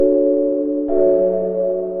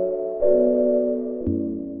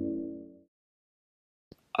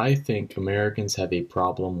I think Americans have a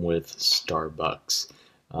problem with Starbucks.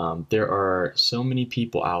 There are so many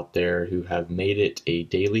people out there who have made it a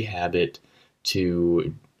daily habit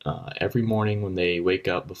to every morning when they wake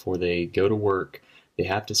up before they go to work, they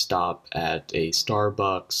have to stop at a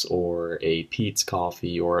Starbucks or a Peet's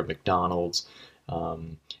Coffee or a McDonald's,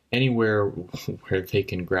 um, anywhere where they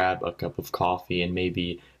can grab a cup of coffee and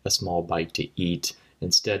maybe a small bite to eat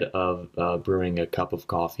instead of brewing a cup of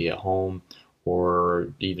coffee at home or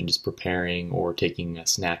even just preparing or taking a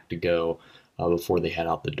snack to go before they head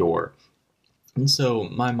out the door. And so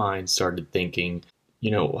my mind started thinking,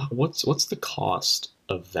 what's the cost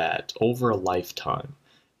of that over a lifetime?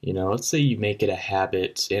 Let's say you make it a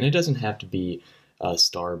habit, and it doesn't have to be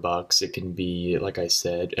Starbucks. It can be, like I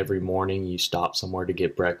said, every morning you stop somewhere to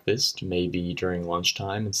get breakfast, maybe during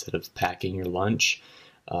lunchtime instead of packing your lunch.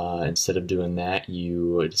 Instead of doing that,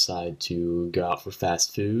 you decide to go out for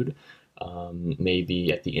fast food.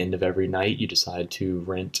 Maybe at the end of every night, you decide to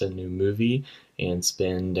rent a new movie and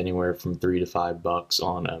spend anywhere from $3 to $5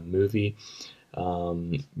 on a movie.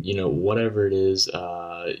 Whatever it is,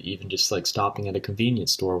 even just like stopping at a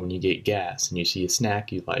convenience store when you get gas and you see a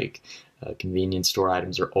snack you like. Convenience store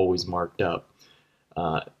items are always marked up.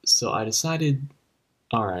 So I decided,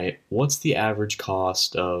 all right, what's the average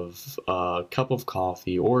cost of a cup of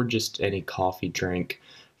coffee or just any coffee drink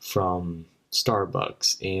from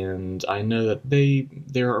Starbucks? And I know that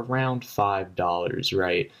they're around $5,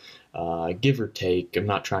 right? Give or take. I'm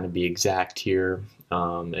not trying to be exact here.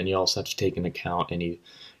 And you also have to take into account any,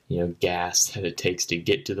 gas that it takes to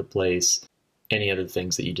get to the place, any other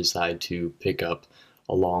things that you decide to pick up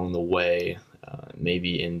along the way.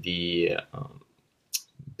 Maybe in the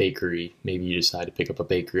bakery, maybe you decide to pick up a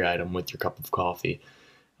bakery item with your cup of coffee.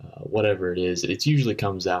 Whatever it is, it usually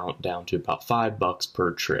comes out down to about $5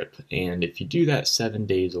 per trip. And if you do that 7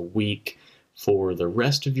 days a week for the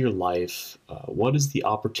rest of your life, what is the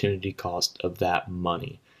opportunity cost of that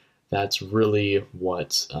money? That's really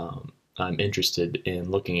what I'm interested in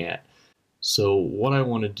looking at. So what I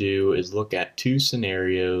want to do is look at two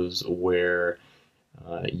scenarios where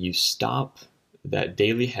you stop that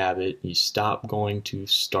daily habit, you stop going to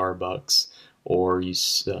Starbucks, or you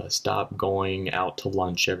stop going out to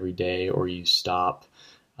lunch every day, or you stop,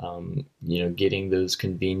 getting those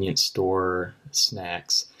convenience store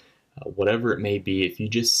snacks, whatever it may be. If you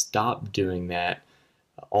just stop doing that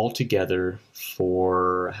altogether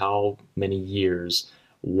for how many years,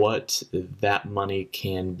 what that money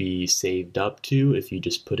can be saved up to if you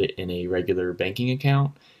just put it in a regular banking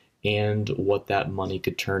account, and what that money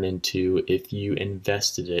could turn into if you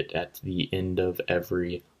invested it at the end of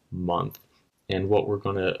every month. And what we're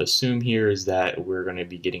going to assume here is that we're going to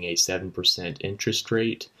be getting a 7% interest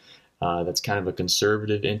rate. That's kind of a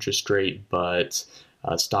conservative interest rate, but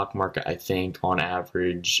stock market, I think, on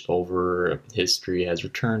average over history has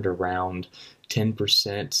returned around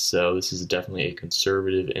 10%. So this is definitely a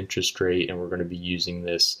conservative interest rate, and we're going to be using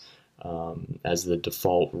this as the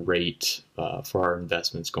default rate for our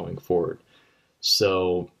investments going forward.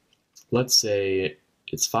 So let's say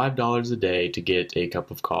it's $5 a day to get a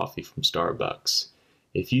cup of coffee from Starbucks.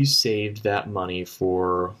 If you saved that money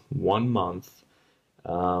for 1 month,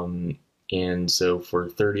 and so for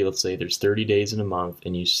 30, let's say there's 30 days in a month,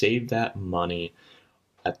 and you save that money,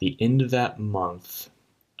 at the end of that month,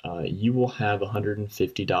 you will have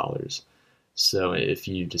 $150. So if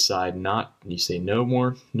you decide not, you say no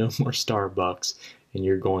more Starbucks, and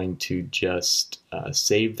you're going to just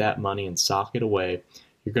save that money and sock it away,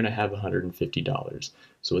 you're going to have $150.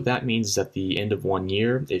 So what that means is at the end of 1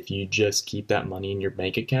 year, if you just keep that money in your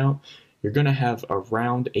bank account, you're going to have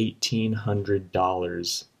around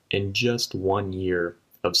 $1,800 in just 1 year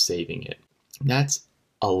of saving it. That's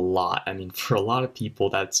a lot. I mean, for a lot of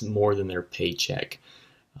people, that's more than their paycheck.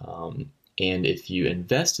 And if you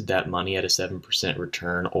invested that money at a 7%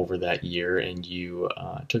 return over that year, and you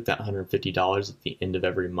took that $150 at the end of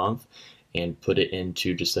every month and put it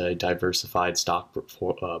into just a diversified stock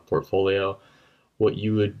portfolio, what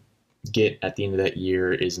you would get at the end of that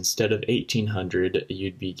year is, instead of $1,800,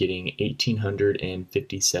 you'd be getting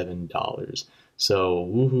 $1,857. So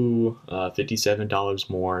woohoo, $57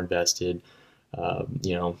 more invested.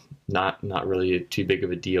 Not really too big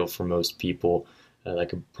of a deal for most people. That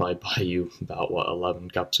could probably buy you about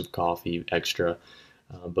 11 cups of coffee extra,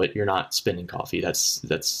 but you're not spending coffee. That's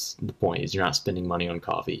the point, is you're not spending money on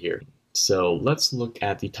coffee here. So let's look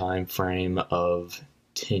at the time frame of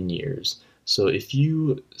 10 years. So if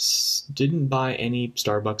you didn't buy any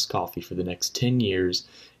Starbucks coffee for the next 10 years,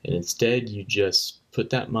 and instead you just put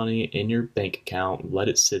that money in your bank account, let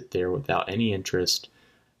it sit there without any interest,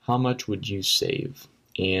 how much would you save?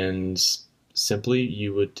 And simply,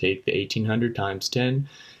 you would take the 1800 times 10.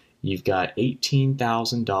 You've got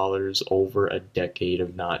 $18,000 over a decade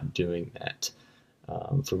of not doing that.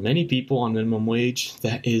 For many people on minimum wage,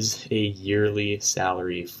 that is a yearly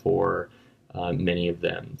salary for many of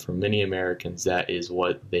them. For many Americans, that is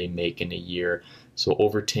what they make in a year. So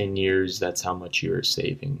over 10 years, that's how much you're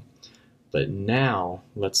saving. But now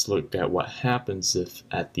let's look at what happens if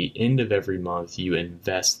at the end of every month you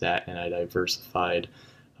invest that in a diversified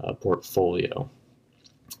portfolio.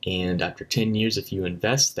 And after 10 years, if you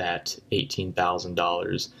invest that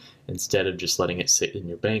 $18,000 instead of just letting it sit in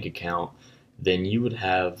your bank account, then you would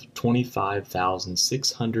have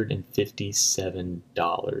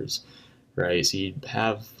 $25,657, right? So you'd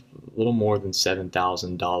have a little more than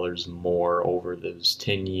 $7,000 more over those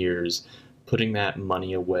 10 years, putting that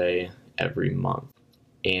money away every month.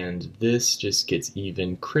 And this just gets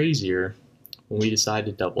even crazier when we decide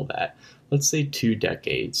to double that. Let's say 2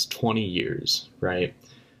 decades, 20 years, right?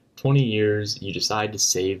 20 years, you decide to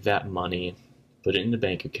save that money, put it in the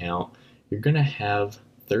bank account, you're going to have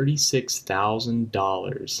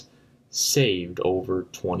 $36,000 saved over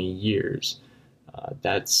 20 years.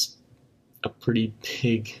 That's a pretty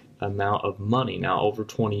big amount of money. Now, over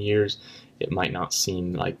 20 years, it might not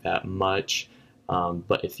seem like that much,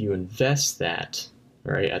 but if you invest that,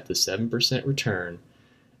 right, at the 7% return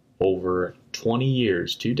over 20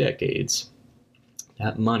 years, 2 decades,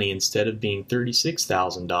 that money, instead of being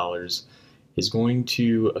 $36,000, is going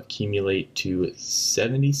to accumulate to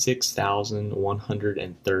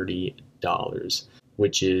 $76,130,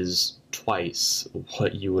 which is twice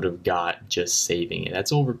what you would have got just saving it.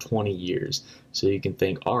 That's over 20 years. So you can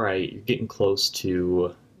think, all right, you're getting close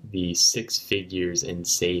to the 6 figures in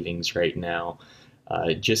savings right now,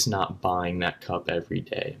 just not buying that cup every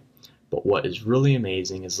day. But what is really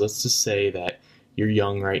amazing is, let's just say that you're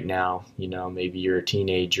young right now, maybe you're a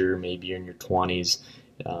teenager, maybe you're in your 20s,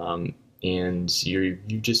 and you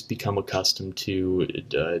just become accustomed to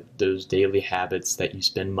those daily habits that you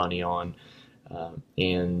spend money on,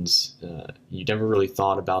 and you never really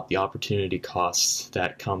thought about the opportunity costs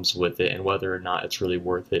that comes with it and whether or not it's really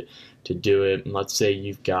worth it to do it. And let's say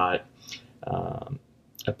you've got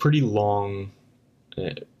a pretty long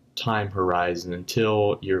time horizon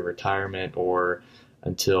until your retirement or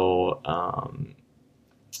until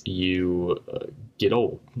you get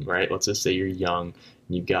old, right? Let's just say you're young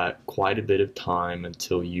and you've got quite a bit of time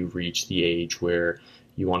until you reach the age where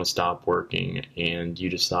you want to stop working and you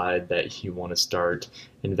decide that you want to start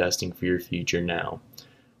investing for your future now.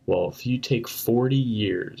 Well, if you take 40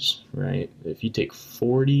 years, right? If you take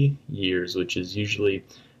 40 years, which is usually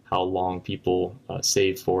how long people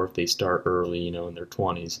save for if they start early, in their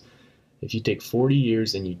 20s. If you take 40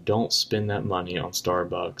 years and you don't spend that money on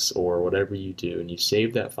Starbucks or whatever you do, and you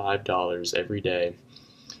save that $5 every day,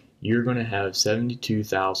 you're going to have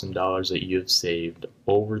 $72,000 that you have saved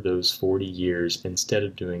over those 40 years instead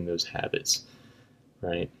of doing those habits,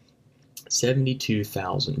 right?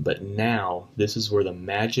 72,000. But now this is where the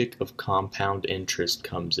magic of compound interest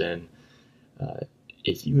comes in.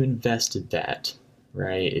 If you invested that,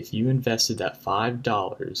 right? If you invested that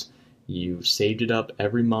 $5, you saved it up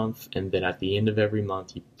every month, and then at the end of every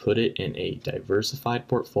month, you put it in a diversified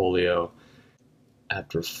portfolio.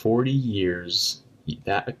 After 40 years,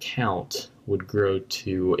 that account would grow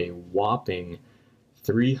to a whopping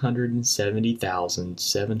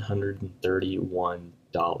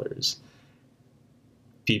 $370,731.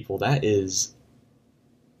 People, that is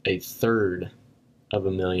a third of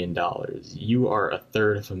 $1,000,000. You are a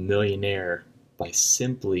third of a millionaire by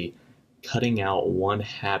simply cutting out one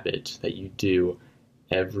habit that you do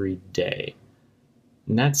every day.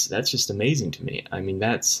 And that's just amazing to me. I mean,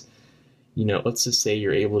 that's, let's just say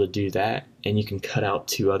you're able to do that and you can cut out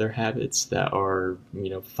 2 other habits that are,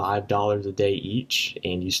 $5 a day each,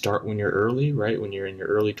 and you start when you're early, right? When you're in your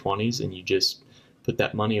early 20s, and you just put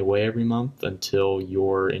that money away every month until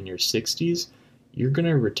you're in your 60s, you're going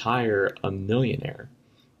to retire a millionaire,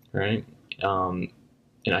 right?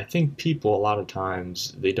 And I think people, a lot of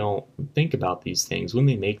times, they don't think about these things when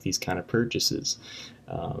they make these kind of purchases.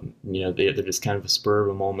 They're just kind of a spur of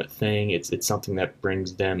a moment thing. It's something that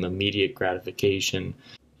brings them immediate gratification,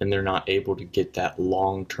 and they're not able to get that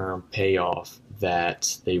long-term payoff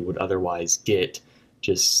that they would otherwise get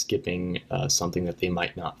just skipping something that they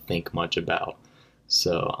might not think much about.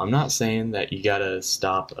 So I'm not saying that you gotta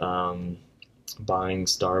stop buying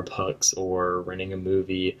Starbucks or renting a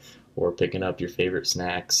movie or picking up your favorite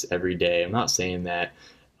snacks every day. I'm not saying that.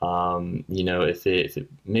 If it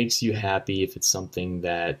makes you happy, if it's something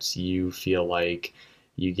that you feel like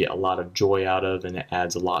you get a lot of joy out of and it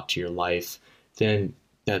adds a lot to your life, then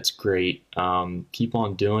that's great. Keep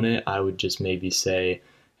on doing it. I would just maybe say,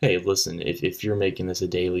 hey, listen, if you're making this a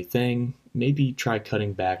daily thing, maybe try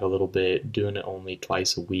cutting back a little bit, doing it only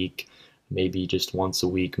twice a week, maybe just once a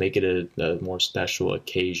week, make it a more special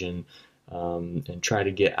occasion, and try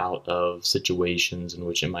to get out of situations in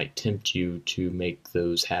which it might tempt you to make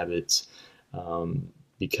those habits.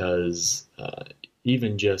 Because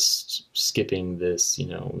even just skipping this,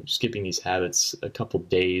 skipping these habits a couple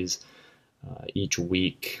days each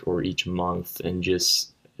week or each month and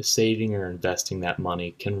just saving or investing that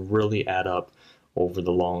money can really add up over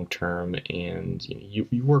the long term. And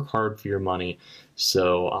you work hard for your money,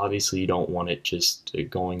 so obviously you don't want it just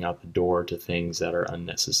going out the door to things that are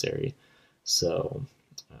unnecessary. So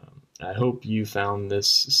I hope you found this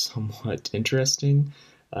somewhat interesting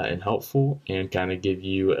and helpful, and kind of give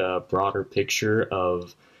you a broader picture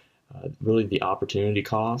of really the opportunity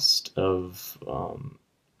cost of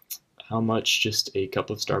how much just a cup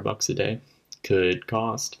of Starbucks a day could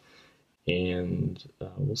cost. And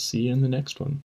we'll see you in the next one.